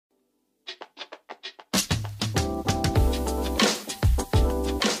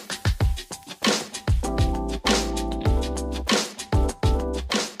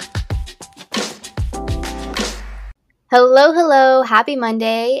Hello, hello, happy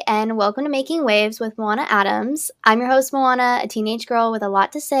Monday, and welcome to Making Waves with Moanna Adams. I'm your host, Moanna, a teenage girl with a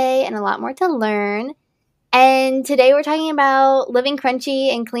lot to say and a lot more to learn. And today we're talking about living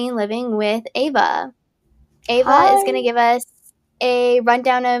crunchy and clean living with Ava. Ava is going to give us a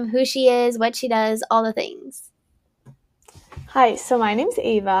rundown of who she is, what she does, all the things. Hi, so my name's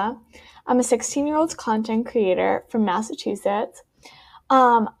Ava. I'm a 16-year-old content creator from Massachusetts.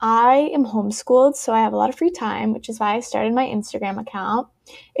 I am homeschooled, so I have a lot of free time, which is why I started my Instagram account.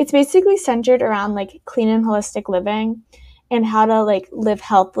 It's basically centered around clean and holistic living and how to live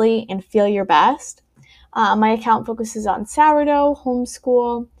healthily and feel your best. My account focuses on sourdough,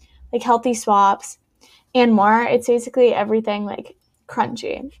 homeschool, healthy swaps, and more. It's basically everything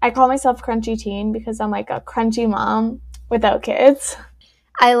crunchy. I call myself crunchy teen because I'm a crunchy mom without kids.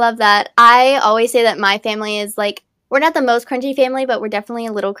 I love that. I always say that my family is we're not the most crunchy family, but we're definitely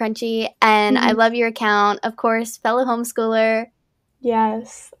a little crunchy. And I love your account. Of course, fellow homeschooler.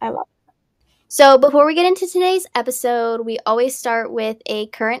 Yes, I love it. So before we get into today's episode, we always start with a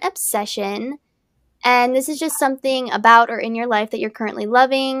current obsession. And this is just something about or in your life that you're currently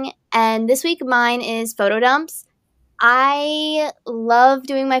loving. And this week mine is photo dumps. I love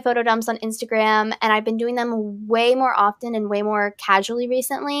doing my photo dumps on Instagram, and I've been doing them way more often and way more casually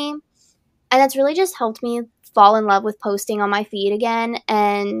recently. And that's really just helped me fall in love with posting on my feed again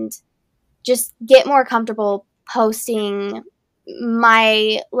and just get more comfortable posting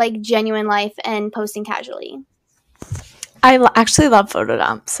my genuine life and posting casually. I actually love photo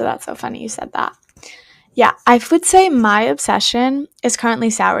dumps, so that's so funny you said that. Yeah, I would say my obsession is currently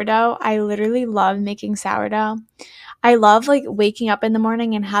sourdough. I literally love making sourdough. I love waking up in the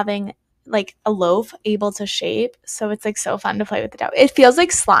morning and having a loaf able to shape. So it's so fun to play with the dough. It feels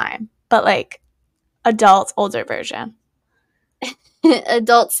like slime, but adult older version.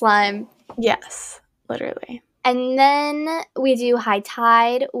 Adult slime. Yes, literally. And then we do High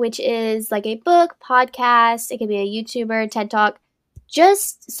Tide, which is a book, podcast. It could be a YouTuber, TED Talk,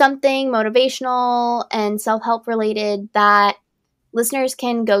 just something motivational and self-help related that listeners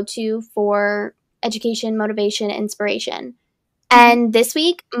can go to for education, motivation, inspiration. And this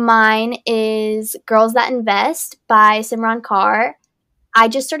week, mine is Girls That Invest by Simran Kaur. I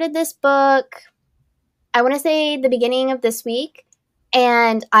just started this book, I want to say the beginning of this week,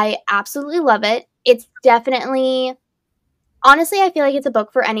 and I absolutely love it. It's definitely, honestly, I feel like it's a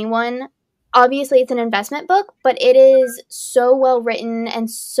book for anyone. Obviously, it's an investment book, but it is so well written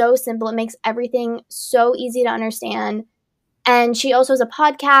and so simple. It makes everything so easy to understand. And she also has a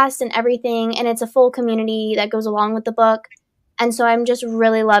podcast and everything, and it's a full community that goes along with the book. And so I'm just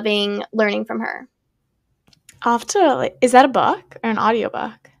really loving learning from her. Is that a book or an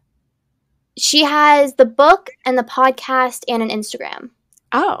audiobook? She has the book and the podcast and an Instagram.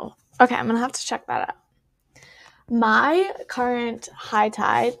 Oh, okay. I'm going to have to check that out. My current high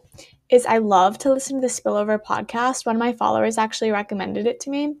tide is I love to listen to the Spillover podcast. One of my followers actually recommended it to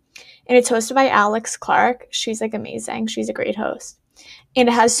me. And it's hosted by Alex Clark. She's amazing. She's a great host. And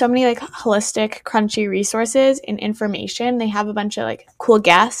it has so many holistic, crunchy resources and information. They have a bunch of cool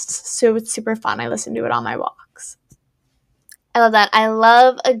guests. So it's super fun. I listen to it on my walks. I love that. I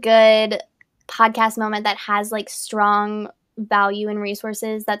love a good podcast moment that has strong value and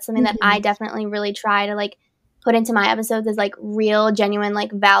resources. That's something that I definitely really try to put into my episodes is real, genuine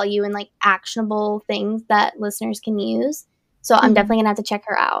value and actionable things that listeners can use. So I'm definitely gonna have to check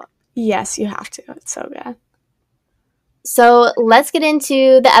her out. Yes, you have to. It's so good. So let's get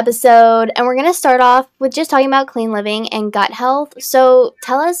into the episode, and we're going to start off with just talking about clean living and gut health. So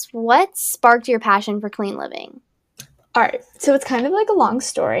tell us, what sparked your passion for clean living? All right, so it's kind of a long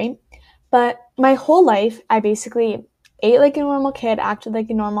story, but my whole life, I basically ate like a normal kid, acted like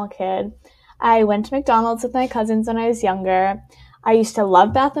a normal kid. I went to McDonald's with my cousins when I was younger. I used to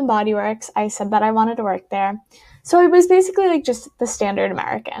love Bath & Body Works. I said that I wanted to work there. So I was basically just the standard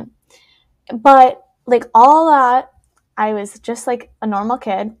American. But all that, I was just a normal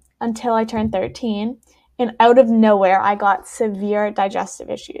kid until I turned 13. And out of nowhere, I got severe digestive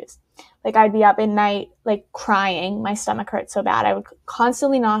issues. I'd be up at night, crying. My stomach hurt so bad. I was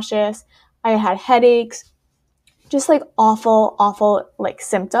constantly nauseous. I had headaches, just awful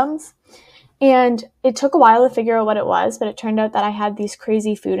symptoms. And it took a while to figure out what it was, but it turned out that I had these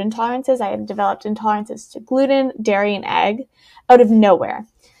crazy food intolerances. I had developed intolerances to gluten, dairy, and egg out of nowhere.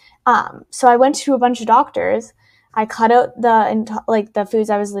 So I went to a bunch of doctors. I cut out the foods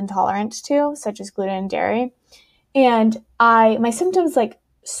I was intolerant to, such as gluten and dairy. And my symptoms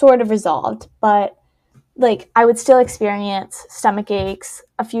sort of resolved, but I would still experience stomach aches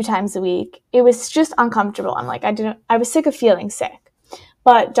a few times a week. It was just uncomfortable. I was sick of feeling sick.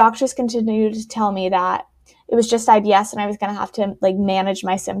 But doctors continued to tell me that it was just IBS and I was going to have to like manage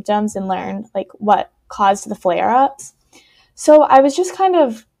my symptoms and learn like what caused the flare-ups. So I was just kind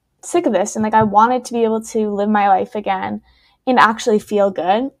of sick of this, and like I wanted to be able to live my life again and actually feel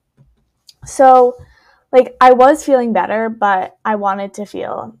good. So like I was feeling better, but I wanted to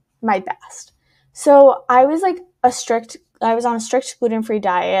feel my best. So I was on a strict gluten-free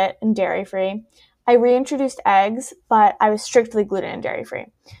diet and dairy-free. I reintroduced eggs, but I was strictly gluten and dairy-free.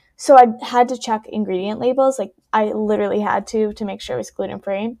 So I had to check ingredient labels. Like I literally had to make sure it was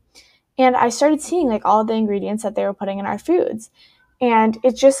gluten-free. And I started seeing like all the ingredients that they were putting in our foods. And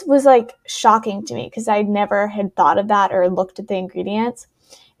it just was like shocking to me because I never had thought of that or looked at the ingredients.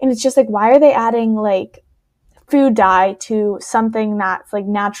 And it's just like, why are they adding like food dye to something that's like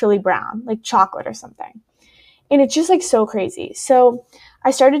naturally brown, like chocolate or something? And it's just like so crazy. So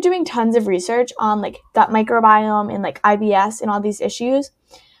I started doing tons of research on like gut microbiome and like IBS and all these issues.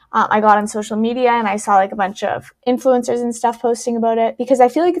 I got on social media and I saw like a bunch of influencers and stuff posting about it because I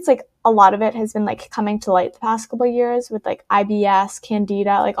feel like it's like a lot of it has been like coming to light the past couple of years with like IBS,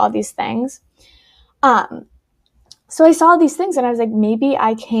 candida, like all these things. So I saw these things and I was like, maybe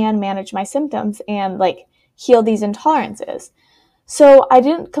I can manage my symptoms and like heal these intolerances. So I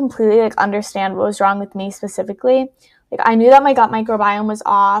didn't completely like understand what was wrong with me specifically. Like I knew that my gut microbiome was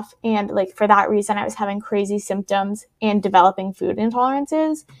off, and like for that reason I was having crazy symptoms and developing food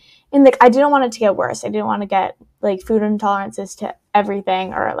intolerances. And like I didn't want it to get worse. I didn't want to get like food intolerances to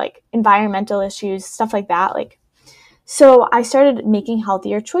everything or like environmental issues, stuff like that. Like so I started making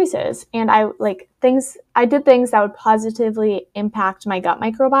healthier choices, and I did things that would positively impact my gut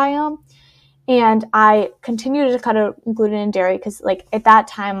microbiome. And I continued to cut out gluten and dairy because, like, at that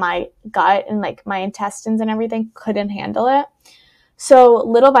time, my gut and, like, my intestines and everything couldn't handle it. So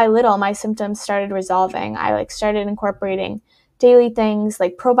little by little, my symptoms started resolving. I, like, started incorporating daily things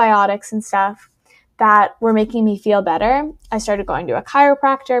like probiotics and stuff that were making me feel better. I started going to a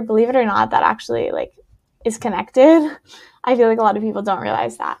chiropractor. Believe it or not, that actually, like, is connected. I feel like a lot of people don't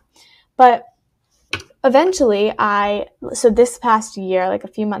realize that. But eventually, so this past year, like a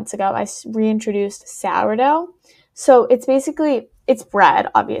few months ago, I reintroduced sourdough. So it's bread,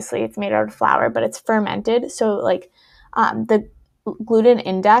 obviously. It's made out of flour, but it's fermented. So like the gluten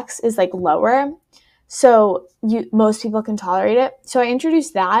index is like lower. So most people can tolerate it. So I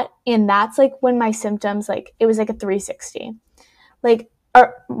introduced that, and that's like when my symptoms, like it was like a 360, like,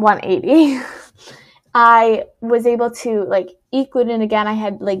 or 180. I was able to like eat gluten again. I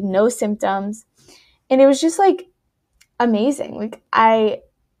had like no symptoms. And it was just like amazing. Like I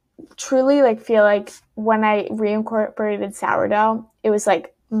truly like feel like when I reincorporated sourdough, it was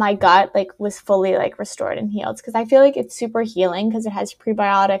like my gut like was fully like restored and healed, because I feel like it's super healing because it has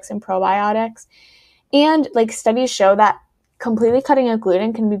prebiotics and probiotics. And like studies show that completely cutting out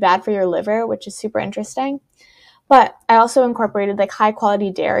gluten can be bad for your liver, which is super interesting. But I also incorporated like high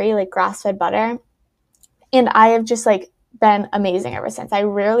quality dairy, like grass-fed butter. And I have just like been amazing ever since. I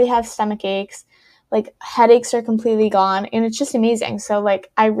rarely have stomach aches. Like headaches are completely gone, and it's just amazing. So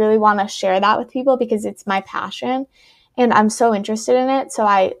like I really want to share that with people because it's my passion and I'm so interested in it. So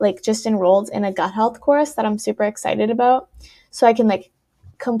I like just enrolled in a gut health course that I'm super excited about, so I can like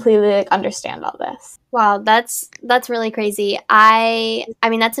completely like understand all this. Wow, that's really crazy. I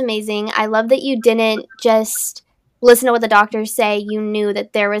mean, that's amazing. I love that you didn't just listen to what the doctors say. You knew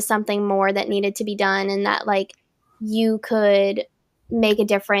that there was something more that needed to be done, and that like you could make a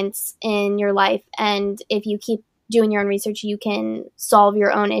difference in your life. And if you keep doing your own research, you can solve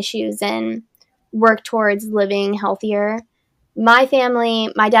your own issues and work towards living healthier. My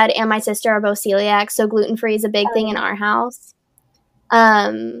family, my dad and my sister are both celiac, so gluten-free is a big thing in our house.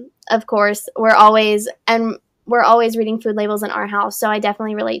 Of course, we're always reading food labels in our house, so I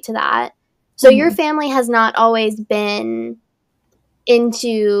definitely relate to that. So your family has not always been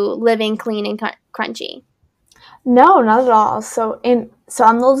into living clean and crunchy? No, not at all. So I'm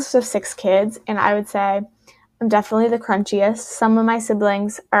the oldest of 6 kids, and I would say I'm definitely the crunchiest. Some of my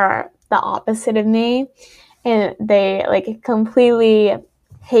siblings are the opposite of me, and they like completely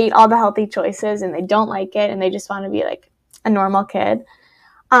hate all the healthy choices, and they don't like it, and they just want to be like a normal kid,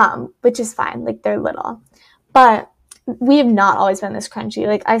 which is fine. Like they're little, but we have not always been this crunchy.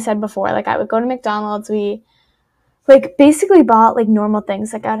 Like I said before, like I would go to McDonald's, we like basically bought like normal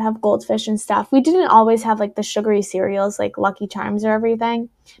things. Like I'd have goldfish and stuff. We didn't always have like the sugary cereals like Lucky Charms or everything,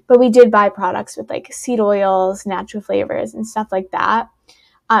 but we did buy products with like seed oils, natural flavors, and stuff like that.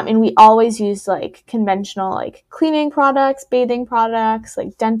 And we always used like conventional like cleaning products, bathing products,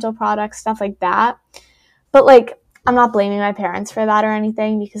 like dental products, stuff like that. But like I'm not blaming my parents for that or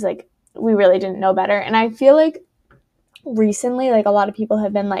anything, because like we really didn't know better. And I feel like recently like a lot of people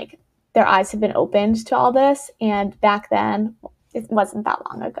have been like their eyes have been opened to all this. And back then, it wasn't that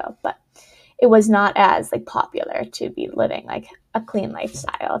long ago, but it was not as like popular to be living like a clean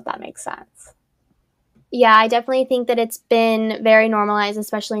lifestyle, if that makes sense. Yeah, I definitely think that it's been very normalized,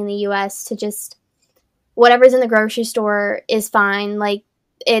 especially in the US, to just whatever's in the grocery store is fine. Like,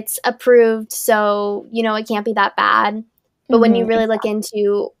 it's approved, so, it can't be that bad. But when you really look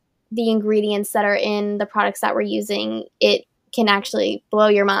into the ingredients that are in the products that we're using, it can actually blow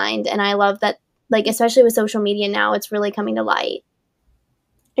your mind. And I love that, like, especially with social media now, it's really coming to light.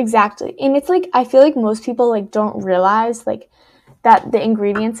 Exactly. And it's like, I feel like most people like don't realize like that the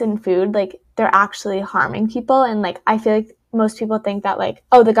ingredients in food, like they're actually harming people. And like, I feel like most people think that like,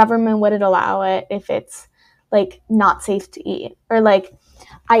 oh, the government wouldn't allow it if it's like not safe to eat. Or like,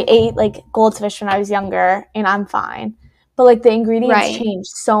 I ate like goldfish when I was younger and I'm fine. But like the ingredients Right. change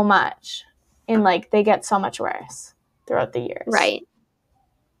so much and like they get so much worse throughout the years. Right.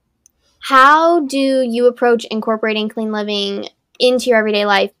 How do you approach incorporating clean living into your everyday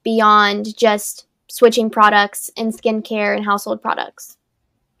life beyond just switching products in skincare and household products?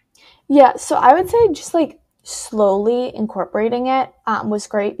 Yeah, so I would say just like slowly incorporating it was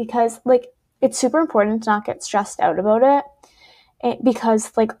great because like it's super important to not get stressed out about it,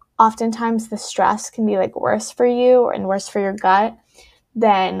 because like oftentimes the stress can be like worse for you and worse for your gut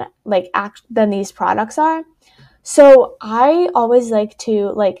than like than these products are. So I always like to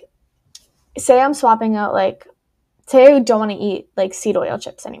like say I'm swapping out like say I don't want to eat like seed oil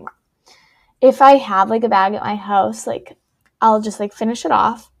chips anymore. If I have like a bag at my house, like I'll just like finish it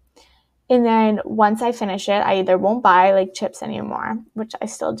off. And then once I finish it, I either won't buy like chips anymore, which I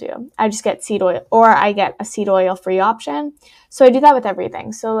still do. I just get seed oil, or I get a seed oil free option. So I do that with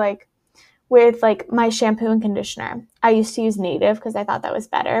everything. So like with like my shampoo and conditioner, I used to use native because I thought that was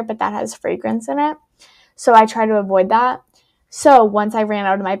better, but that has fragrance in it. So I try to avoid that. So once I ran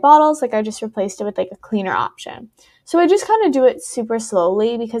out of my bottles, like I just replaced it with like a cleaner option. So I just kind of do it super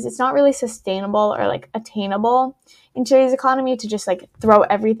slowly because it's not really sustainable or like attainable in today's economy to just like throw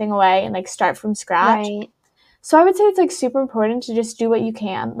everything away and like start from scratch. Right. So I would say it's like super important to just do what you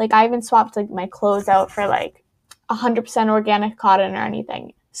can. Like I even swapped like my clothes out for like 100% organic cotton or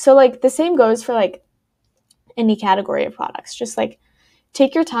anything. So like the same goes for like any category of products. Just like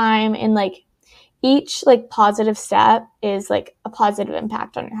take your time and like each like positive step is like a positive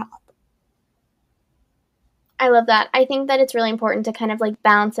impact on your health. I love that. I think that it's really important to kind of like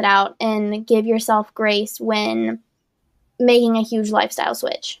balance it out and give yourself grace when making a huge lifestyle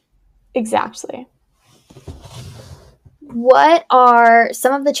switch. Exactly. What are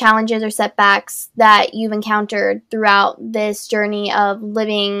some of the challenges or setbacks that you've encountered throughout this journey of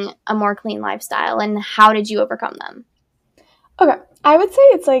living a more clean lifestyle, and how did you overcome them? Okay. I would say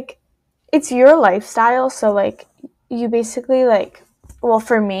it's like, it's your lifestyle. So like you basically like, well,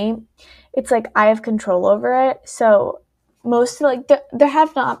 for me, it's like I have control over it. So most like there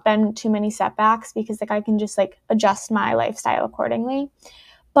have not been too many setbacks because like I can just like adjust my lifestyle accordingly.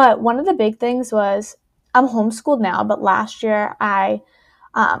 But one of the big things was I'm homeschooled now, but last year I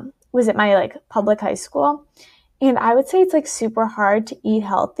was at my like public high school, and I would say it's like super hard to eat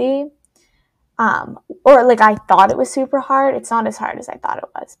healthy. Or like I thought it was super hard. It's not as hard as I thought it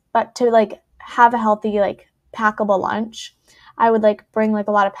was. But to like have a healthy like packable lunch, I would like bring like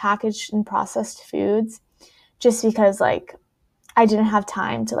a lot of packaged and processed foods just because like I didn't have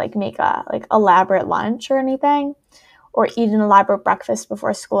time to like make a like elaborate lunch or anything, or eat an elaborate breakfast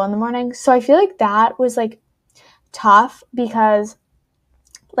before school in the morning. So I feel like that was like tough because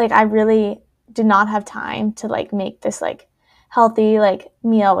like I really did not have time to like make this like healthy like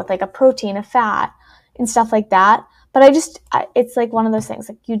meal with like a protein, a fat, and stuff like that. But it's like one of those things,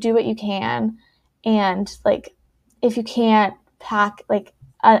 like you do what you can, and like if you can't pack like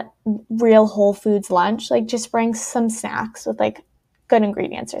a real Whole Foods lunch, like just bring some snacks with like good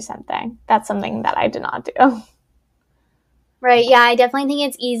ingredients or something. That's something that I did not do. Right. Yeah, I definitely think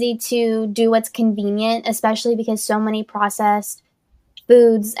it's easy to do what's convenient, especially because so many processed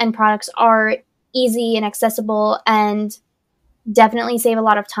foods and products are easy and accessible and definitely save a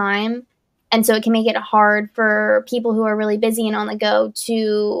lot of time. And so it can make it hard for people who are really busy and on the go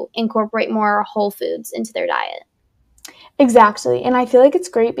to incorporate more whole foods into their diet. Exactly. And I feel like it's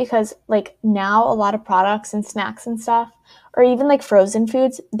great because like now a lot of products and snacks and stuff, or even like frozen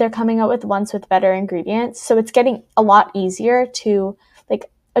foods, they're coming out with ones with better ingredients. So it's getting a lot easier to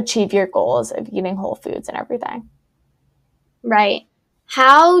like achieve your goals of eating whole foods and everything. Right.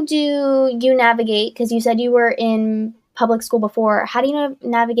 How do you navigate, because you said you were in public school before, how do you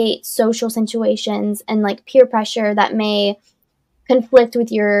navigate social situations and like peer pressure that may conflict with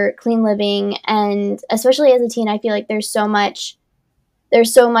your clean living? And especially as a teen, I feel like there's so much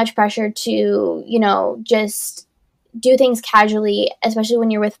there's so much pressure to, just do things casually, especially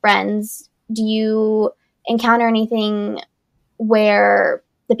when you're with friends. Do you encounter anything where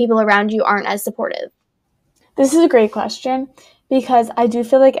the people around you aren't as supportive? This is a great question because I do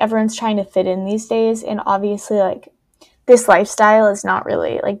feel like everyone's trying to fit in these days, and obviously like this lifestyle is not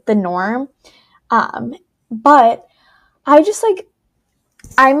really like the norm. But I just like,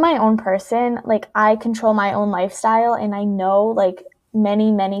 I'm my own person. Like I control my own lifestyle, and I know like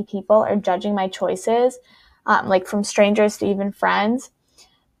many people are judging my choices, like from strangers to even friends.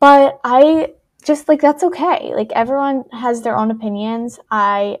 But I just like, that's okay. Like everyone has their own opinions.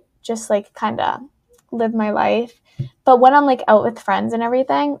 I just like kind of live my life. But when I'm like out with friends and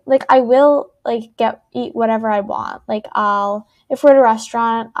everything, like I will like eat whatever I want. Like if we're at a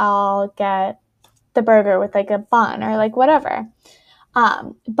restaurant, I'll get the burger with like a bun or like whatever.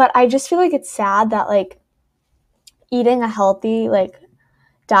 But I just feel like it's sad that like eating a healthy like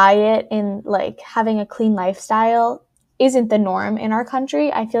diet and like having a clean lifestyle isn't the norm in our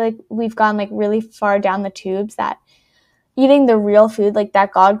country. I feel like we've gone like really far down the tubes that eating the real food like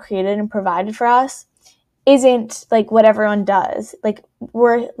that God created and provided for us isn't like what everyone does. Like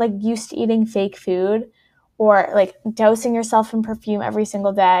we're like used to eating fake food or like dousing yourself in perfume every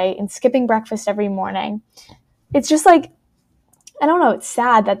single day and skipping breakfast every morning. It's just like, I don't know, it's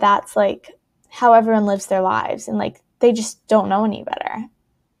sad that that's like how everyone lives their lives and like they just don't know any better.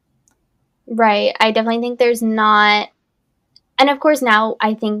 Right. I definitely think there's not, and of course now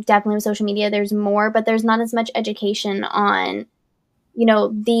I think definitely with social media there's more, but there's not as much education on,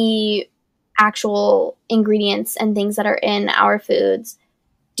 the actual ingredients and things that are in our foods.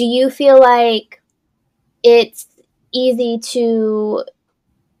 Do you feel like it's it's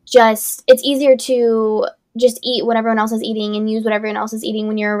easier to just eat what everyone else is eating and use what everyone else is eating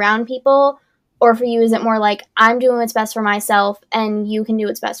when you're around people? Or for you, is it more like I'm doing what's best for myself and you can do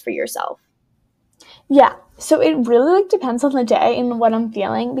what's best for yourself? Yeah. So it really like depends on the day and what I'm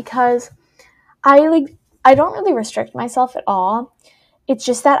feeling because I don't really restrict myself at all. It's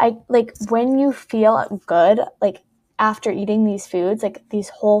just that I like when you feel good, like after eating these foods, like these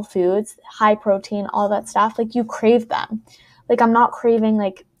whole foods, high protein, all that stuff, like you crave them. Like I'm not craving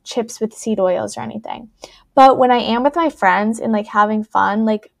like chips with seed oils or anything. But when I am with my friends and like having fun,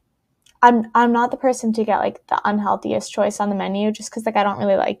 like I'm not the person to get like the unhealthiest choice on the menu just because like I don't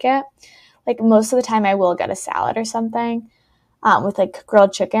really like it. Like most of the time I will get a salad or something with like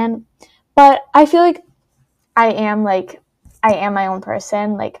grilled chicken. But I feel like I am my own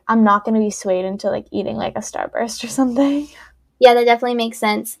person. Like I'm not going to be swayed into like eating like a Starburst or something. Yeah, that definitely makes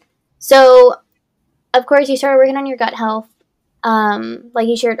sense. So, of course, you started working on your gut health, like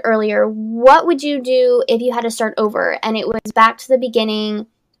you shared earlier. What would you do if you had to start over and it was back to the beginning?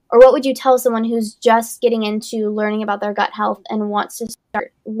 Or what would you tell someone who's just getting into learning about their gut health and wants to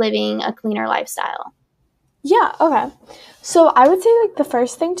start living a cleaner lifestyle? Yeah, okay. So I would say like the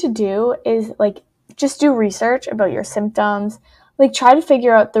first thing to do is like just do research about your symptoms. Like try to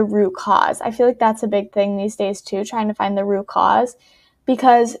figure out the root cause. I feel like that's a big thing these days too, trying to find the root cause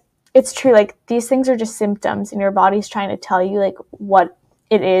because it's true like these things are just symptoms and your body's trying to tell you like what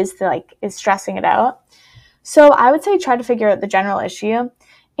it is that like is stressing it out. So I would say try to figure out the general issue.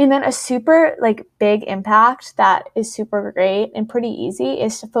 And then a super like big impact that is super great and pretty easy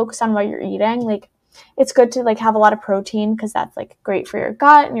is to focus on what you're eating. Like it's good to like have a lot of protein because that's like great for your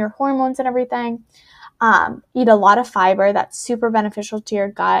gut and your hormones and everything. Eat a lot of fiber. That's super beneficial to your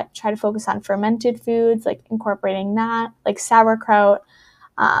gut. Try to focus on fermented foods, like incorporating that, like sauerkraut,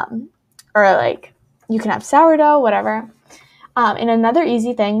 or like you can have sourdough, whatever. And another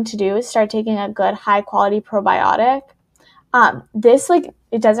easy thing to do is start taking a good high quality probiotic. This like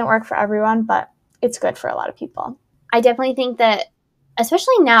it doesn't work for everyone, but it's good for a lot of people. I definitely think that,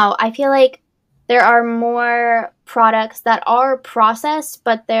 especially now, I feel like there are more products that are processed,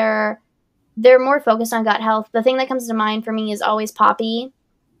 but they're more focused on gut health. The thing that comes to mind for me is always Poppy.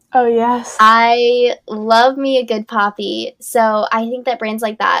 Oh yes. I love me a good Poppy. So I think that brands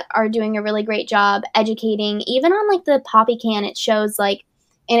like that are doing a really great job educating. Even on like the Poppy can, it shows like,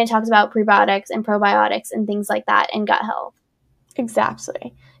 and it talks about prebiotics and probiotics and things like that and gut health.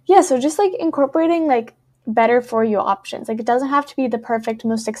 Exactly. Yeah, so just like incorporating like better for you options. Like it doesn't have to be the perfect,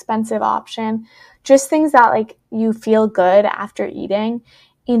 most expensive option. Just things that like you feel good after eating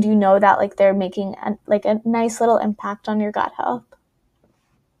and you know that like they're making like a nice little impact on your gut health.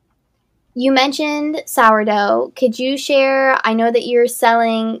 You mentioned sourdough. Could you share, I know that you're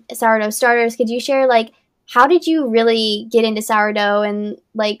selling sourdough starters. Could you share like how did you really get into sourdough and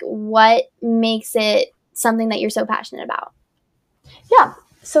like what makes it something that you're so passionate about? Yeah,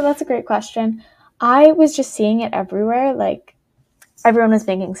 so that's a great question. I was just seeing it everywhere. Like everyone was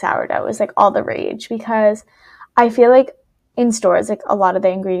making sourdough. It was like all the rage because I feel like in stores, like a lot of the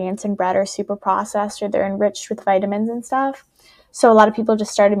ingredients in bread are super processed or they're enriched with vitamins and stuff. So a lot of people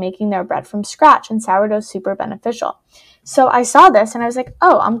just started making their bread from scratch, and sourdough is super beneficial. So I saw this and I was like,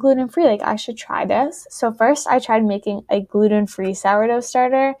 oh, I'm gluten-free. Like, I should try this. So first I tried making a gluten-free sourdough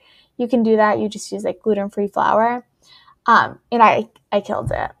starter. You can do that. You just use like gluten-free flour. And I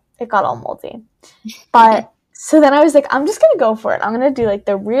killed it. It got all moldy. But so then I was like, I'm just going to go for it. I'm going to do like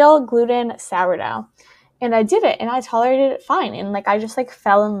the real gluten sourdough. And I did it and I tolerated it fine. And like, I just like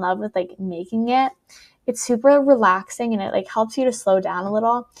fell in love with like making it. It's super relaxing and it like helps you to slow down a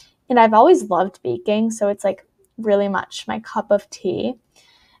little. And I've always loved baking. So it's like really much my cup of tea.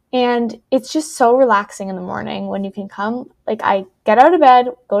 And it's just so relaxing in the morning when you can come, like I get out of bed,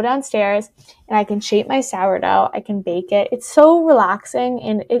 go downstairs, and I can shape my sourdough. I can bake it. It's so relaxing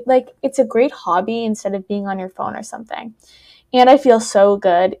and it's a great hobby instead of being on your phone or something. And I feel so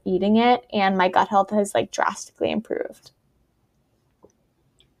good eating it, and my gut health has like drastically improved.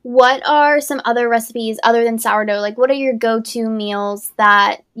 What are some other recipes other than sourdough? Like, what are your go-to meals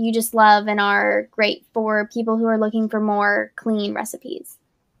that you just love and are great for people who are looking for more clean recipes?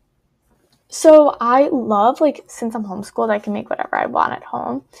 So I love, like, since I'm homeschooled, I can make whatever I want at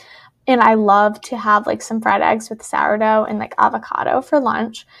home. And I love to have like some fried eggs with sourdough and like avocado for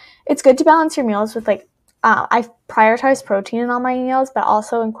lunch. It's good to balance your meals with like, I prioritize protein in all my meals, but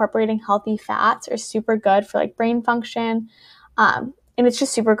also incorporating healthy fats are super good for like brain function. And it's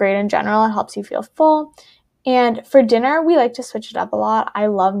just super great in general. It helps you feel full. And for dinner, we like to switch it up a lot. I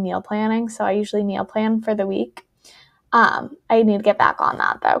love meal planning, so I usually meal plan for the week. I need to get back on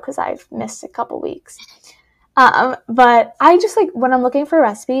that though, because I've missed a couple weeks. But I just like, when I'm looking for a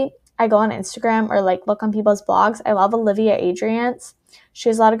recipe, I go on Instagram or like look on people's blogs. I love Olivia Adrian's. She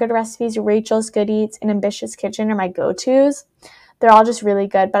has a lot of good recipes. Rachel's Good Eats and Ambitious Kitchen are my go-tos. They're all just really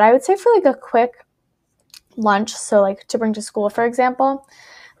good. But I would say for like a quick lunch, so like to bring to school, for example,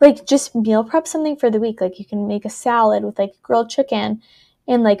 like just meal prep something for the week. Like you can make a salad with like grilled chicken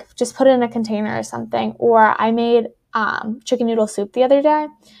and like just put it in a container or something. Or I made chicken noodle soup the other day.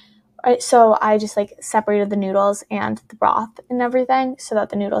 So I just like separated the noodles and the broth and everything so that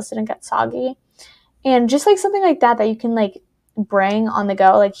the noodles didn't get soggy. And just like something like that you can like bring on the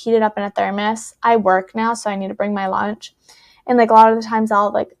go, like heat it up in a thermos. I work now, so I need to bring my lunch. And like a lot of the times I'll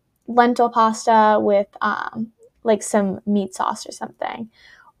have like lentil pasta with like some meat sauce or something.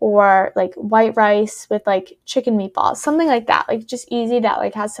 Or like white rice with like chicken meatballs, something like that. Like just easy that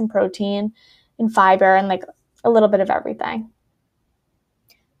like has some protein and fiber and like a little bit of everything.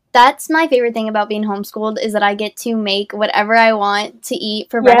 That's my favorite thing about being homeschooled is that I get to make whatever I want to eat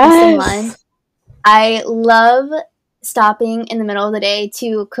for breakfast and lunch. I love stopping in the middle of the day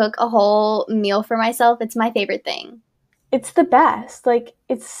to cook a whole meal for myself. It's my favorite thing. It's the best. Like,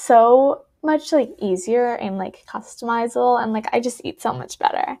 it's so much like easier and like customizable, and like I just eat so much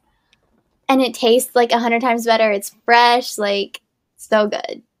better. And it tastes like 100 times better. It's fresh, like so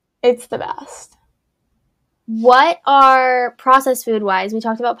good. It's the best. What are, processed food wise, we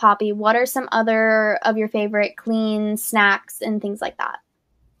talked about Poppy, what are some other of your favorite clean snacks and things like that?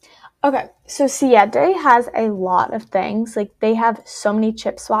 Okay, so Siete has a lot of things. Like, they have so many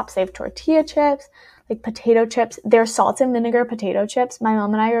chip swaps. They have tortilla chips, like potato chips. They're salt and vinegar potato chips. My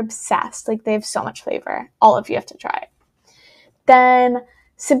mom and I are obsessed. Like, they have so much flavor. All of you have to try it. Then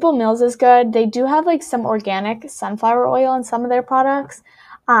Simple Meals is good. They do have like some organic sunflower oil in some of their products.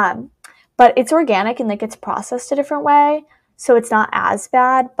 But it's organic and like it's processed a different way, so it's not as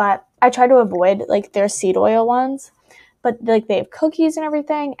bad. But I try to avoid like their seed oil ones. But like they have cookies and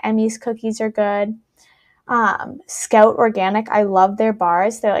everything. Emmy's cookies are good. Scout Organic, I love their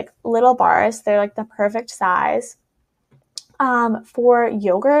bars. They're like little bars. They're like the perfect size. For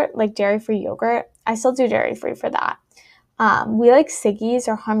yogurt, like dairy-free yogurt, I still do dairy-free for that. We like Siggy's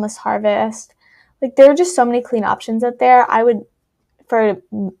or Harmless Harvest. Like there are just so many clean options out there. I would, for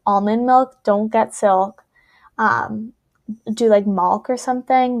almond milk, don't get Silk. Do like Malk or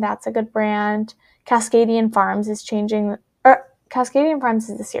something. That's a good brand. Cascadian Farms is changing, or Cascadian Farms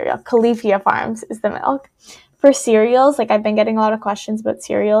is the cereal. Califia Farms is the milk. For cereals, like I've been getting a lot of questions about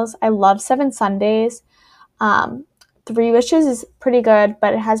cereals. I love Seven Sundays. Three Wishes is pretty good,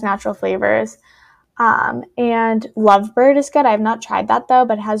 but it has natural flavors. And Lovebird is good. I have not tried that though,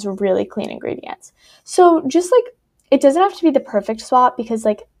 but it has really clean ingredients. So just like, it doesn't have to be the perfect swap because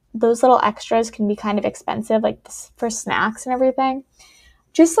like those little extras can be kind of expensive, like for snacks and everything.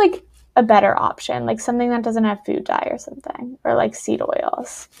 Just like a better option, like something that doesn't have food dye or something, or like seed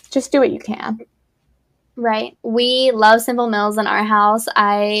oils. Just do what you can. Right. We love Simple Mills in our house.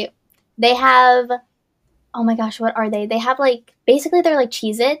 They have Oh my gosh, what are they? They have like, basically they're like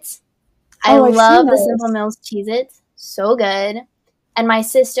Cheez-Its. I Oh, I've seen love the Simple those. Mills Cheez-Its. So good. And my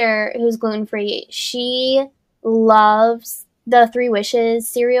sister, who's gluten-free, she loves the Three Wishes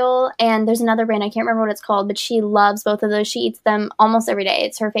cereal. And there's another brand, I can't remember what it's called, but she loves both of those. She eats them almost every day.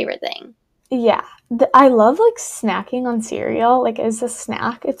 It's her favorite thing. Yeah. I love like snacking on cereal, like as a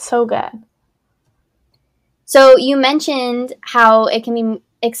snack. It's so good. So you mentioned how it can be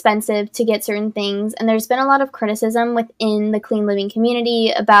expensive to get certain things, and there's been a lot of criticism within the clean living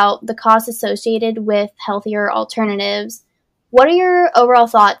community about the costs associated with healthier alternatives. What are your overall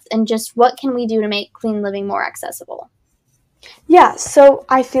thoughts, and just what can we do to make clean living more accessible? Yeah, so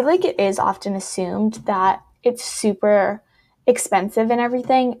I feel like it is often assumed that it's super expensive and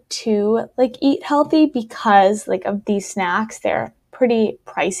everything to like eat healthy because like of these snacks, they're pretty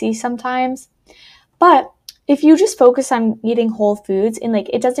pricey sometimes. But if you just focus on eating whole foods and like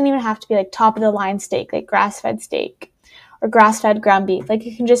it doesn't even have to be like top of the line steak, like grass-fed steak or grass-fed ground beef. Like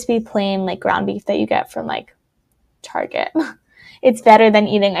it can just be plain like ground beef that you get from like Target. It's better than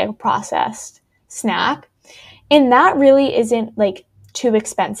eating like a processed snack. And that really isn't like too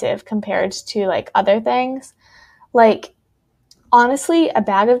expensive compared to like other things. Like honestly, a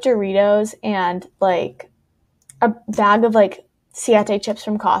bag of Doritos and like a bag of like Siete chips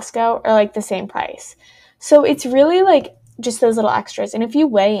from Costco are like the same price. So it's really like just those little extras. And if you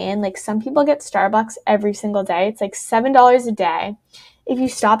weigh in, like some people get Starbucks every single day. It's like $7 a day. If you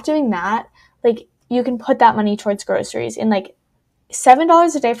stop doing that, like you can put that money towards groceries. And like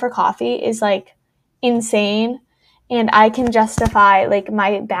 $7 a day for coffee is like insane. And I can justify like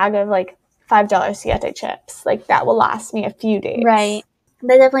my bag of like $5 Siete chips. Like that will last me a few days. Right.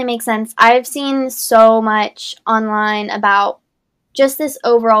 That definitely makes sense. I've seen so much online about just this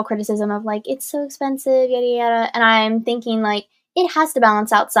overall criticism of like, it's so expensive, yada, yada. And I'm thinking like, it has to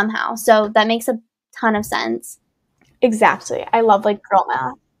balance out somehow. So that makes a ton of sense. Exactly. I love like girl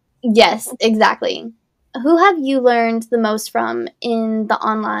math. Yes, exactly. Who have you learned the most from in the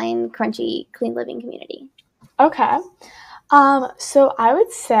online crunchy clean living community? Okay. So I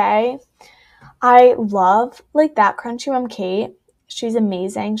would say I love like that Crunchy Mom Kate. She's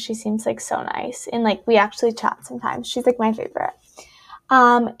amazing. She seems like so nice. And like we actually chat sometimes. She's like my favorite.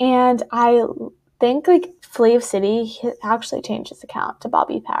 And I think like Flav City, he actually changed his account to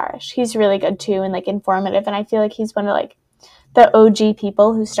Bobby Parrish. He's really good too and like informative. And I feel like he's one of like the OG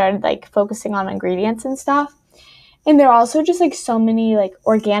people who started like focusing on ingredients and stuff. And there are also just like so many like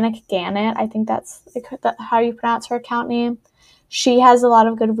organic Gannett. I think that's like how you pronounce her account name. She has a lot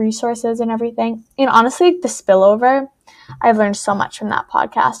of good resources and everything. And honestly, the spillover, I've learned so much from that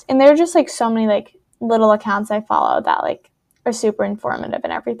podcast. And there are just like so many like little accounts I follow that like are super informative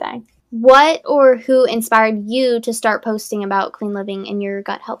and everything. What or who inspired you to start posting about clean living in your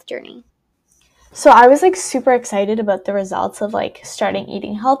gut health journey? So I was like super excited about the results of like starting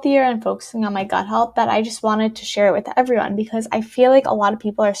eating healthier and focusing on my gut health that I just wanted to share it with everyone because I feel like a lot of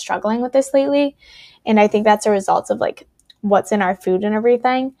people are struggling with this lately. And I think that's a result of like what's in our food and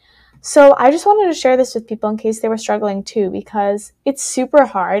everything. So I just wanted to share this with people in case they were struggling too because it's super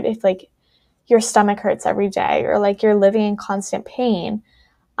hard if like your stomach hurts every day or like you're living in constant pain.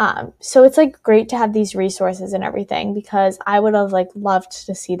 So it's like great to have these resources and everything because I would have like loved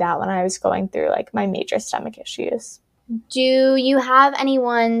to see that when I was going through like my major stomach issues. Do you have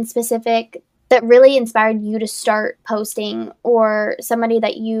anyone specific that really inspired you to start posting, or somebody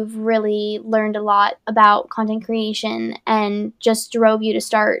that you've really learned a lot about content creation and just drove you to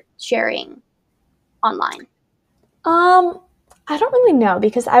start sharing online? Um, I don't really know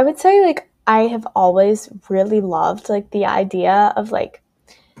because I would say like I have always really loved like the idea of like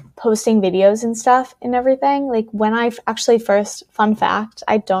posting videos and stuff and everything. Like when I actually first, fun fact,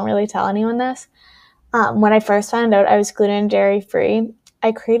 I don't really tell anyone this. When I first found out I was gluten and dairy free,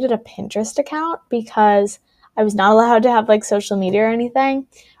 I created a Pinterest account because I was not allowed to have like social media or anything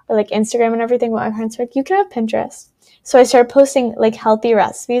or like Instagram and everything. But my parents were like, you can have Pinterest. So I started posting like healthy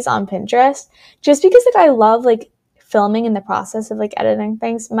recipes on Pinterest just because like I love like filming in the process of like editing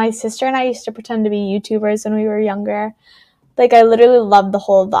things. My sister and I used to pretend to be YouTubers when we were younger. Like I literally love the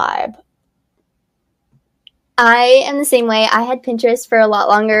whole vibe. I am the same way. I had Pinterest for a lot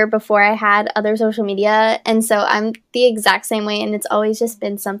longer before I had other social media, and so I'm the exact same way, and it's always just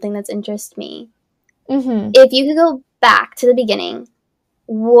been something that's interested me. Mm-hmm. If you could go back to the beginning,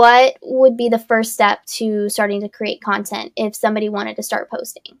 what would be the first step to starting to create content if somebody wanted to start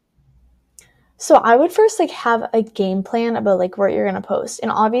posting? So I would first like have a game plan about like what you're gonna post.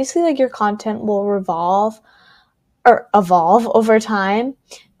 And obviously like your content will revolve or evolve over time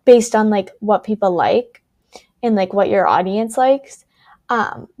based on like what people like and like what your audience likes.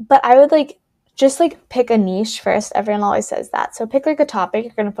 But I would like just like pick a niche first. Everyone always says that. So pick like a topic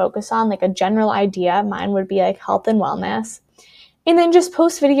you're going to focus on, like a general idea. Mine would be like health and wellness. And then just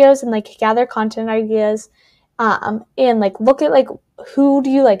post videos and like gather content ideas, and like look at like who do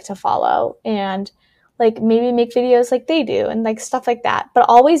you like to follow, and like maybe make videos like they do and like stuff like that. But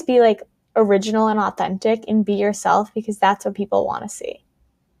always be like original and authentic and be yourself, because that's what people want to see.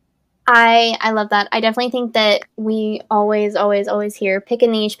 I love that. I definitely think that we always hear pick a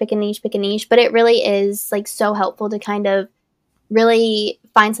niche, pick a niche, pick a niche, but it really is like so helpful to kind of really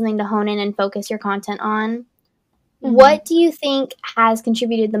find something to hone in and focus your content on. What do you think has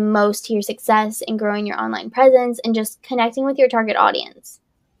contributed the most to your success in growing your online presence and just connecting with your target audience?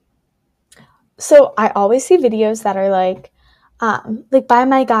 So I always see videos that are like by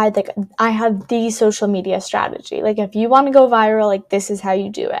my guide, like I have the social media strategy. Like if you want to go viral, like this is how you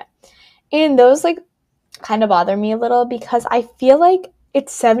do it. And those like kind of bother me a little, because I feel like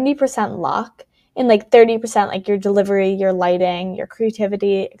it's 70% luck and like 30% like your delivery, your lighting, your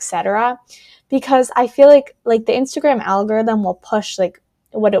creativity, etc. Because I feel like the Instagram algorithm will push like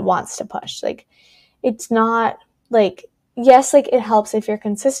what it wants to push. Like it's not like, yes, like it helps if you're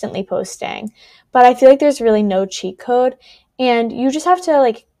consistently posting, but I feel like there's really no cheat code, and you just have to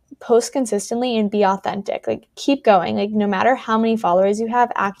like post consistently and be authentic. Like keep going. Like no matter how many followers you have,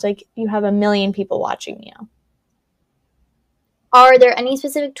 act like you have a million people watching you. Are there any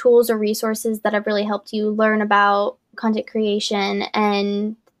specific tools or resources that have really helped you learn about content creation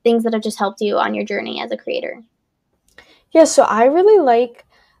and things that have just helped you on your journey as a creator? Yeah, so I really like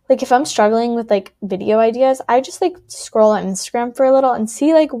if I'm struggling with like video ideas, I just like scroll on Instagram for a little and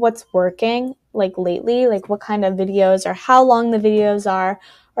see like what's working like lately, like what kind of videos or how long the videos are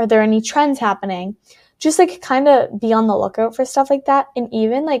there any trends happening? Just like kind of be on the lookout for stuff like that. And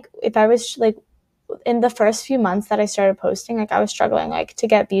even like if I was like in the first few months that I started posting, like I was struggling like to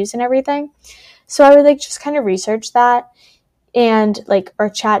get views and everything. So I would like just kind of research that and like or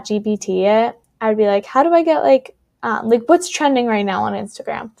chat GPT it. I'd be like, how do I get like what's trending right now on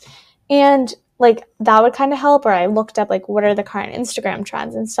Instagram? And like that would kind of help. Or I looked up like what are the current Instagram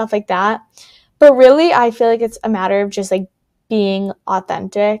trends and stuff like that. But really, I feel like it's a matter of just like being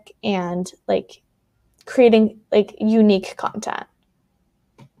authentic and like creating like unique content.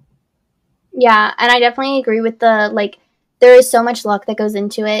 Yeah, and I definitely agree with the like there is so much luck that goes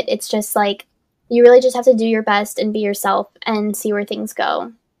into it. It's just like you really just have to do your best and be yourself and see where things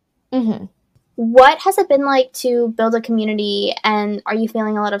go. Mm-hmm. What has it been like to build a community, and are you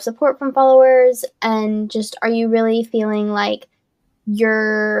feeling a lot of support from followers, and just are you really feeling like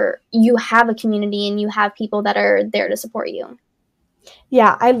you have a community and you have people that are there to support you?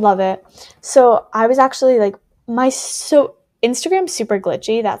 Yeah, I love it. So I was actually like Instagram's super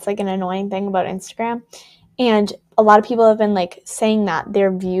glitchy. That's like an annoying thing about Instagram. And a lot of people have been like saying that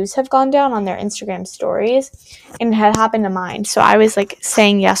their views have gone down on their Instagram stories, and it had happened to mine. So I was like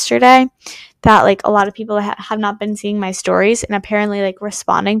saying yesterday that like a lot of people have not been seeing my stories, and apparently like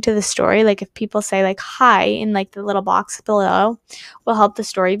responding to the story, like if people say like hi in like the little box below, will help the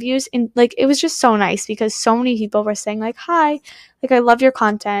story views. And like it was just so nice because so many people were saying like hi, like I love your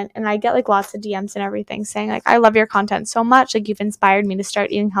content. And I get like lots of DMs and everything saying like I love your content so much, like you've inspired me to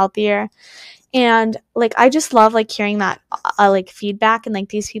start eating healthier. And like I just love like hearing that like feedback and like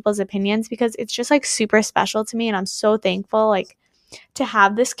these people's opinions, because it's just like super special to me, and I'm so thankful like to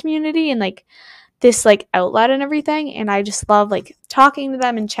have this community and like this like outlet and everything. And I just love like talking to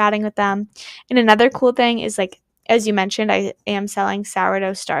them and chatting with them. And another cool thing is like, as you mentioned, I am selling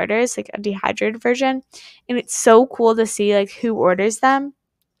sourdough starters, like a dehydrated version, and it's so cool to see like who orders them,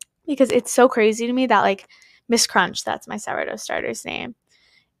 because it's so crazy to me that like Miss Crunch, that's my sourdough starter's name,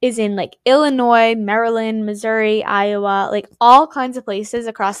 is in like Illinois, Maryland, Missouri, Iowa, like all kinds of places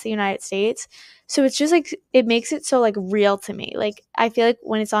across the United States. So it's just like it makes it so like real to me. Like I feel like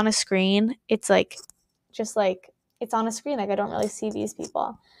when it's on a screen, it's like just like it's on a screen. Like I don't really see these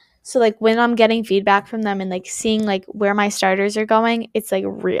people. So like when I'm getting feedback from them and like seeing like where my starters are going, it's like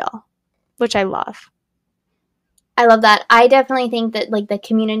real, which I love. I love that. I definitely think that like the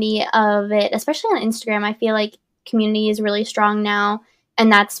community of it, especially on Instagram, I feel like community is really strong now. And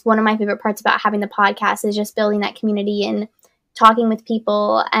that's one of my favorite parts about having the podcast is just building that community and talking with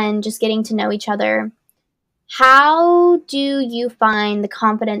people and just getting to know each other. How do you find the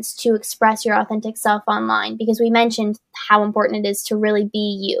confidence to express your authentic self online? Because we mentioned how important it is to really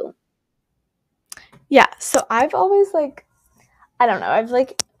be you. Yeah, so I've always like I don't know, I've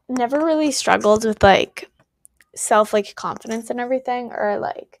like never really struggled with like self like confidence and everything, or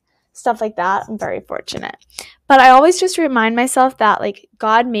like stuff like that. I'm very fortunate, but I always just remind myself that like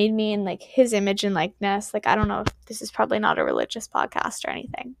God made me in like his image and likeness. Like I don't know if this is probably not a religious podcast or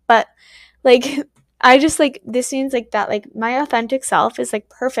anything, but Like, I just, like, this means, like, that, like, my authentic self is, like,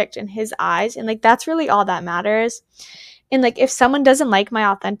 perfect in his eyes, and, like, that's really all that matters. And, like, if someone doesn't like my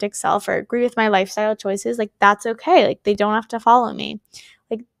authentic self or agree with my lifestyle choices, like, that's okay. Like, they don't have to follow me.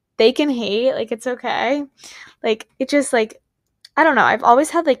 Like, they can hate, like, it's okay. Like, it just, like, I don't know. I've always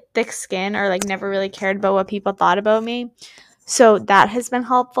had, like, thick skin or, like, never really cared about what people thought about me. So that has been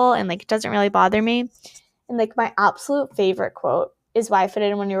helpful, and, like, it doesn't really bother me. And, like, my absolute favorite quote is "Why fit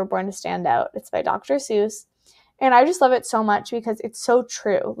in when you were born to stand out." It's by Dr. Seuss. And I just love it so much because it's so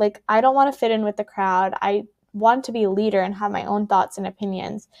true. Like, I don't want to fit in with the crowd. I want to be a leader and have my own thoughts and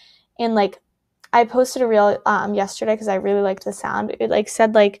opinions. And, like, I posted a reel yesterday because I really liked the sound. It, like,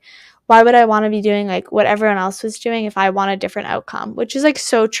 said, like, why would I want to be doing, like, what everyone else was doing if I want a different outcome? Which is, like,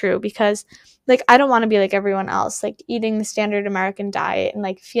 so true because, like, I don't want to be like everyone else, like, eating the standard American diet and,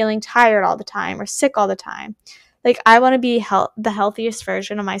 like, feeling tired all the time or sick all the time. Like, I want to be the healthiest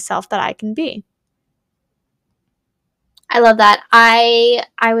version of myself that I can be. I love that. I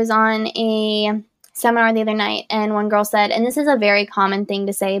was on a seminar the other night, and one girl said, and this is a very common thing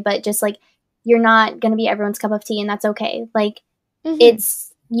to say, but just like, you're not going to be everyone's cup of tea, and that's okay. Like,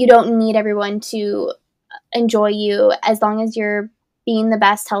 it's, you don't need everyone to enjoy you as long as you're being the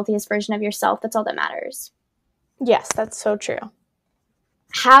best, healthiest version of yourself. That's all that matters. Yes, that's so true.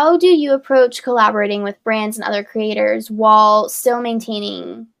 How do you approach collaborating with brands and other creators while still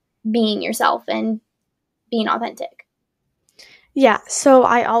maintaining being yourself and being authentic? Yeah, so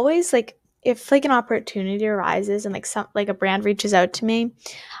I always, like, if, like, an opportunity arises and, like, a brand reaches out to me,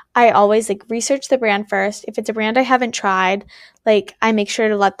 I always, like, research the brand first. If it's a brand I haven't tried, like, I make sure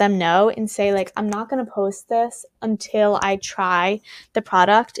to let them know and say, like, I'm not going to post this until I try the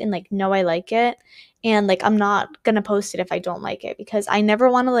product and, like, know I like it. And, like, I'm not going to post it if I don't like it because I never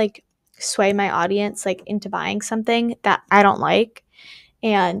want to, like, sway my audience, like, into buying something that I don't like.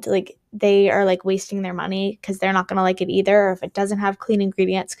 And, like, they are, like, wasting their money because they're not going to like it either, or if it doesn't have clean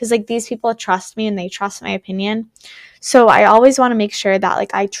ingredients, because, like, these people trust me and they trust my opinion. So I always want to make sure that,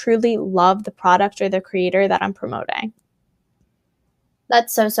 like, I truly love the product or the creator that I'm promoting.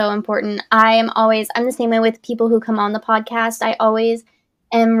 That's so, so important. I'm the same way with people who come on the podcast. I always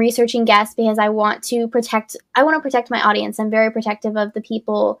am researching guests because I want to protect my audience. I'm very protective of the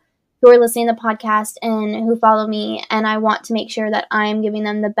people who are listening to the podcast and who follow me, and I want to make sure that I'm giving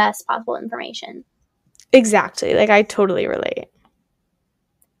them the best possible information. Exactly. Like, I totally relate.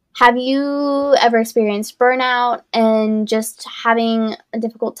 Have you ever experienced burnout and just having a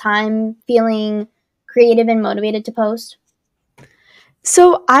difficult time feeling creative and motivated to post?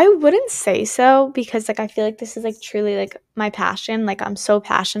 So I wouldn't say so because, like, I feel like this is, like, truly, like, my passion. Like, I'm so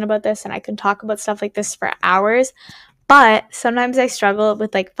passionate about this and I can talk about stuff like this for hours. But sometimes I struggle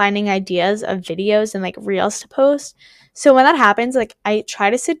with, like, finding ideas of videos and, like, reels to post. So when that happens, like, I try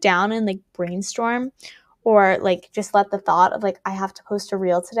to sit down and, like, brainstorm, or, like, just let the thought of, like, I have to post a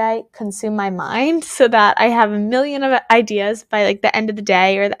reel today consume my mind so that I have a million of ideas by, like, the end of the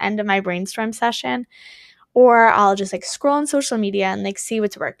day or the end of my brainstorm session. Or I'll just, like, scroll on social media and, like, see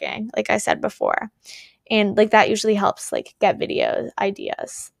what's working, like I said before. And, like, that usually helps, like, get video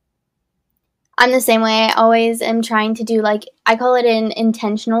ideas. I'm the same way. I always am trying to do, like, I call it an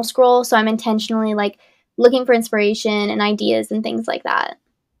intentional scroll. So I'm intentionally, like, looking for inspiration and ideas and things like that.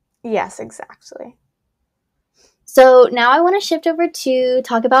 Yes, exactly. So now I want to shift over to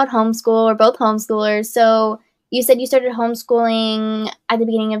talk about homeschool. We're both homeschoolers. So you said you started homeschooling at the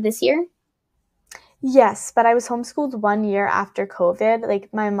beginning of this year? Yes, but I was homeschooled 1 year after COVID.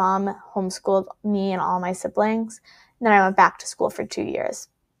 Like, my mom homeschooled me and all my siblings, and then I went back to school for 2 years.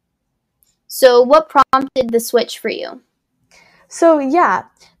 So what prompted the switch for you? So, yeah,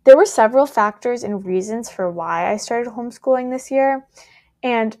 there were several factors and reasons for why I started homeschooling this year.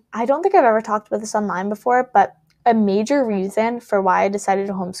 And I don't think I've ever talked about this online before, but a major reason for why I decided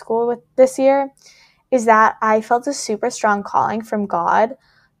to homeschool with this year is that I felt a super strong calling from God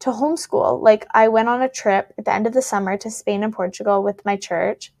to homeschool. Like, I went on a trip at the end of the summer to Spain and Portugal with my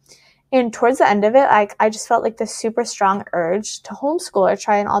church. And towards the end of it, I just felt like this super strong urge to homeschool or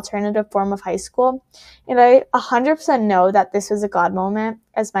try an alternative form of high school. And I 100% know that this was a God moment,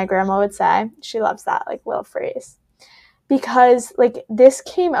 as my grandma would say. She loves that, like, little phrase. Because, like, this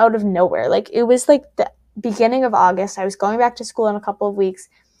came out of nowhere. Like, it was, like, the beginning of August. I was going back to school in a couple of weeks.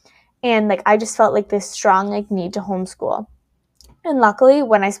 And, like, I just felt like this strong, like, need to homeschool. And luckily,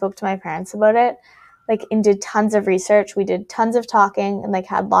 when I spoke to my parents about it, like, and did tons of research, we did tons of talking and, like,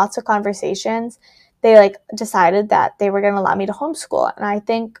 had lots of conversations, they, like, decided that they were going to allow me to homeschool. And I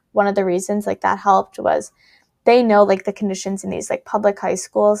think one of the reasons, like, that helped was they know, like, the conditions in these, like, public high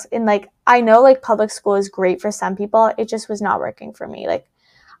schools. And, like, I know, like, public school is great for some people. It just was not working for me. Like,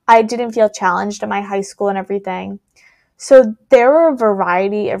 I didn't feel challenged in my high school and everything. So there were a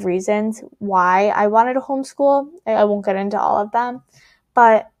variety of reasons why I wanted to homeschool. I won't get into all of them,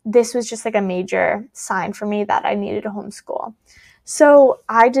 but this was just like a major sign for me that I needed to homeschool. So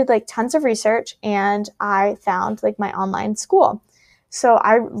I did like tons of research and I found like my online school. So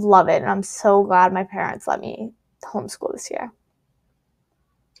I love it and I'm so glad my parents let me homeschool this year.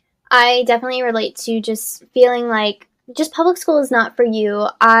 I definitely relate to just feeling like just public school is not for you.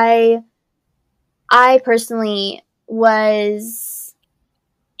 I personally was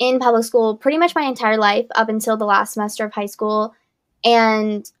in public school pretty much my entire life up until the last semester of high school,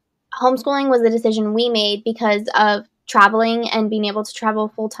 and homeschooling was a decision we made because of traveling and being able to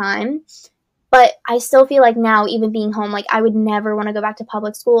travel full time. But I still feel like now, even being home, like I would never want to go back to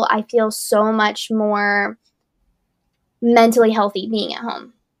public school. I feel so much more mentally healthy being at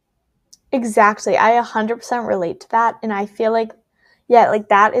home. Exactly. I 100% relate to that. And I feel like, yeah, like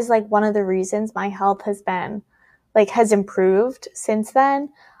that is like one of the reasons my health has been, like, has improved since then.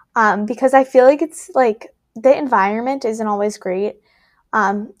 Because I feel like it's like the environment isn't always great.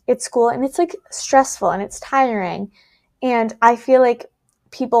 It's school and it's like stressful and it's tiring. And I feel like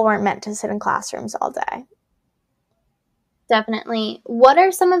people weren't meant to sit in classrooms all day. Definitely. What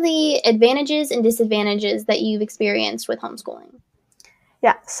are some of the advantages and disadvantages that you've experienced with homeschooling?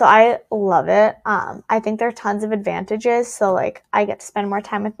 Yeah, so I love it. I think there are tons of advantages. So like I get to spend more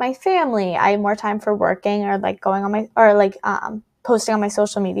time with my family. I have more time for working or like going on my or like posting on my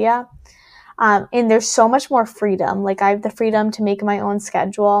social media. And there's so much more freedom. Like I have the freedom to make my own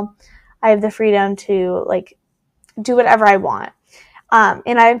schedule. I have the freedom to like do whatever I want.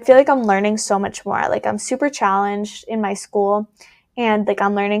 And I feel like I'm learning so much more. Like I'm super challenged in my school and like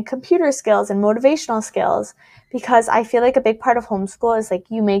I'm learning computer skills and motivational skills because I feel like a big part of homeschool is like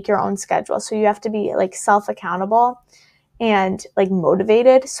you make your own schedule. So you have to be like self-accountable and like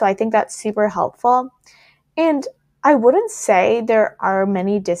motivated. So I think that's super helpful. And I wouldn't say there are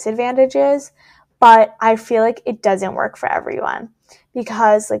many disadvantages, but I feel like it doesn't work for everyone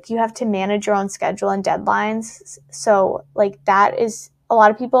because like you have to manage your own schedule and deadlines. So like that is a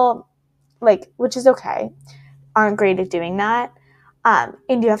lot of people like, which is okay, aren't great at doing that.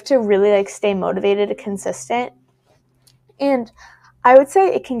 And you have to really like stay motivated and consistent. And I would say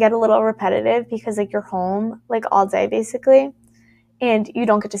it can get a little repetitive because like you're home like all day basically and you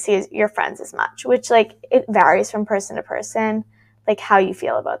don't get to see your friends as much, which like it varies from person to person, like how you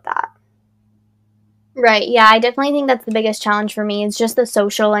feel about that. Right. Yeah, I definitely think that's the biggest challenge for me is just the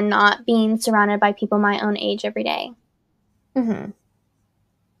social and not being surrounded by people my own age every day. Mm-hmm.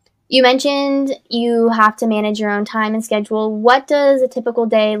 You mentioned you have to manage your own time and schedule. What does a typical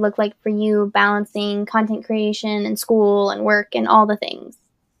day look like for you balancing content creation and school and work and all the things?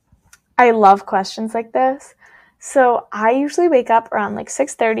 I love questions like this. So I usually wake up around like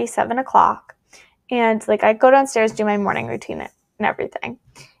 6:30, 7 o'clock, and like I go downstairs, do my morning routine and everything.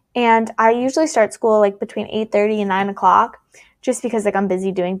 And I usually start school like between 8:30 and 9 o'clock, just because like I'm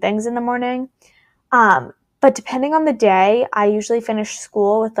busy doing things in the morning. But depending on the day, I usually finish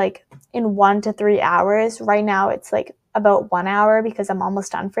school with like in 1 to 3 hours. Right now it's like about 1 hour because I'm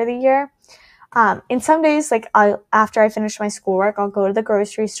almost done for the year. In some days, like after I finish my schoolwork, I'll go to the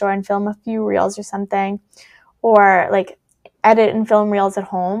grocery store and film a few reels or something, or like edit and film reels at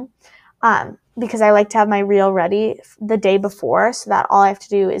home. Because I like to have my reel ready the day before so that all I have to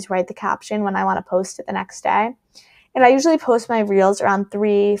do is write the caption when I want to post it the next day. And I usually post my reels around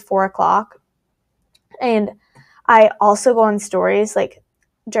 3, 4 o'clock. And I also go on stories like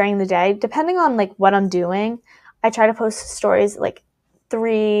during the day, depending on like what I'm doing. I try to post stories like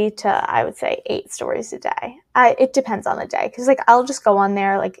 3 to I would say 8 stories a day. It depends on the day because like I'll just go on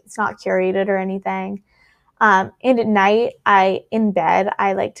there like it's not curated or anything. And at night, in bed,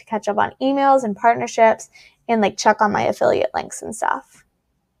 I like to catch up on emails and partnerships and like check on my affiliate links and stuff.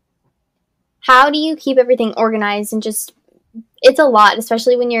 How do you keep everything organized and just it's a lot,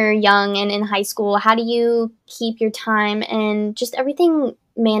 especially when you're young and in high school. How do you keep your time and just everything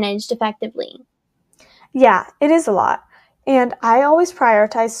managed effectively? Yeah, it is a lot. And I always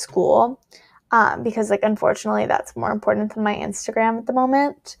prioritize school because, like, unfortunately, that's more important than my Instagram at the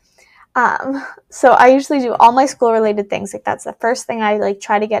moment. So I usually do all my school related things. Like, that's the first thing I like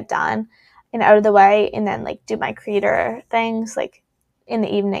try to get done and out of the way, and then like do my creator things like in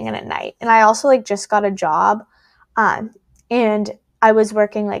the evening and at night. And I also like just got a job, um, and I was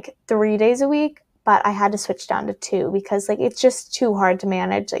working like 3 days a week, but I had to switch down to two because like it's just too hard to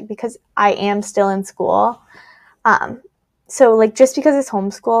manage. Like because I am still in school, um, so like just because it's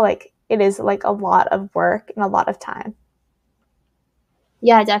homeschool, like it is like a lot of work and a lot of time.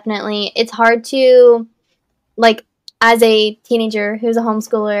 Yeah, definitely. It's hard to like as a teenager who's a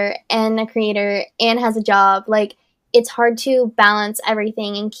homeschooler and a creator and has a job, like, it's hard to balance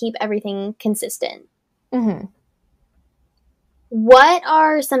everything and keep everything consistent. Mm-hmm. What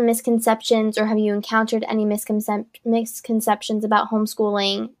are some misconceptions, or have you encountered any misconceptions about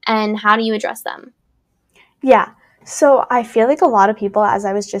homeschooling, and how do you address them? Yeah. So I feel like a lot of people, as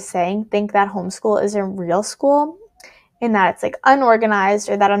I was just saying, think that homeschool isn't real school and that it's like unorganized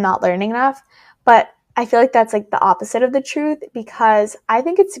or that I'm not learning enough. But I feel like that's like the opposite of the truth, because I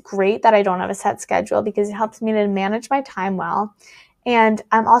think it's great that I don't have a set schedule because it helps me to manage my time well. And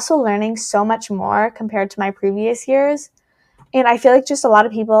I'm also learning so much more compared to my previous years. And I feel like just a lot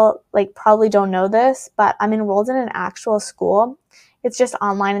of people like probably don't know this, but I'm enrolled in an actual school. It's just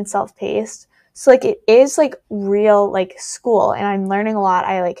online and self-paced. So like it is like real like school, and I'm learning a lot.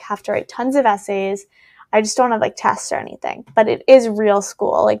 I like have to write tons of essays. I just don't have like tests or anything, but it is real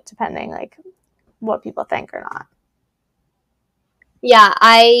school, like depending like what people think or not. Yeah,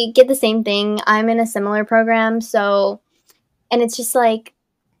 I get the same thing. I'm in a similar program, so, and it's just like,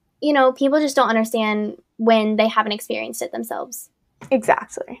 people just don't understand when they haven't experienced it themselves.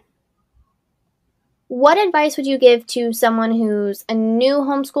 Exactly. What advice would you give to someone who's a new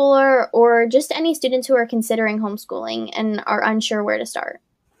homeschooler, or just any students who are considering homeschooling and are unsure where to start?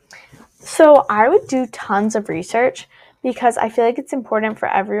 So I would do tons of research because I feel like it's important for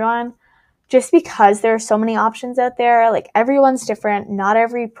everyone, just because there are so many options out there. Like everyone's different. Not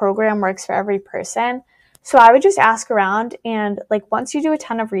every program works for every person. So I would just ask around, and like once you do a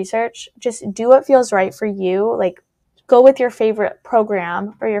ton of research, just do what feels right for you. Like go with your favorite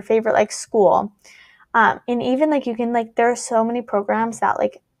program or your favorite like school. And even like you can like there are so many programs that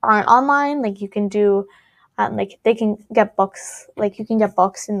like aren't online. Like you can do like they can get books, like you can get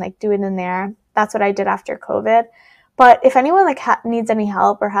books and like do it in there. That's what I did after COVID. But if anyone like needs any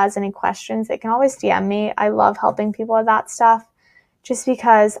help or has any questions, they can always DM me. I love helping people with that stuff just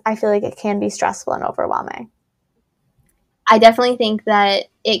because I feel like it can be stressful and overwhelming. I definitely think that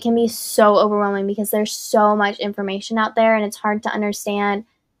it can be so overwhelming because there's so much information out there and it's hard to understand,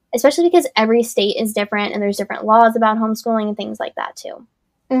 especially because every state is different and there's different laws about homeschooling and things like that too.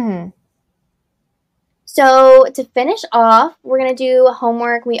 Mm-hmm. So to finish off, we're going to do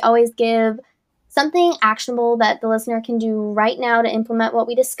homework. We always give something actionable that the listener can do right now to implement what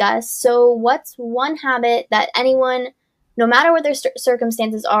we discussed. So what's one habit that anyone, no matter what their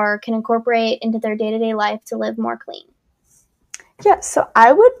circumstances are, can incorporate into their day-to-day life to live more clean? Yeah, so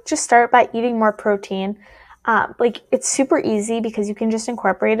I would just start by eating more protein. Like it's super easy because you can just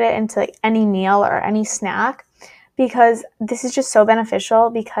incorporate it into like any meal or any snack, because this is just so beneficial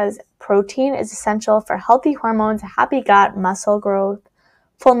because protein is essential for healthy hormones, a happy gut, muscle growth,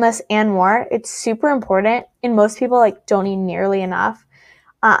 fullness, and more. It's super important, and most people like don't eat nearly enough.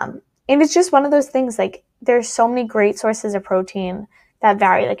 And it's just one of those things, like there's so many great sources of protein that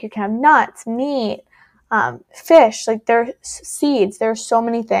vary. Like you can have nuts, meat, fish, like there are seeds, there are so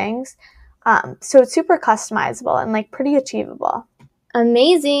many things. So it's super customizable and like pretty achievable.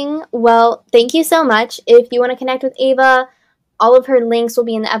 Amazing. Well, thank you so much. If you want to connect with Ava, all of her links will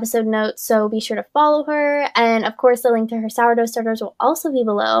be in the episode notes, so be sure to follow her. And of course, the link to her sourdough starters will also be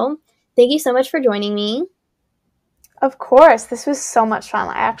below. Thank you so much for joining me. Of course, this was so much fun.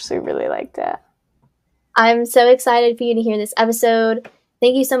 I actually really liked it. I'm so excited for you to hear this episode.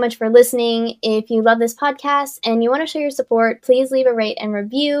 Thank you so much for listening. If you love this podcast and you want to show your support, please leave a rate and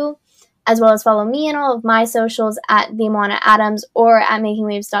review, as well as follow me and all of my socials at the moannaadams or at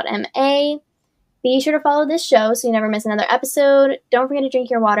makingwaves.ma. Be sure to follow this show so you never miss another episode. Don't forget to drink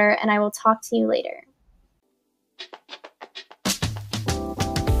your water, and I will talk to you later.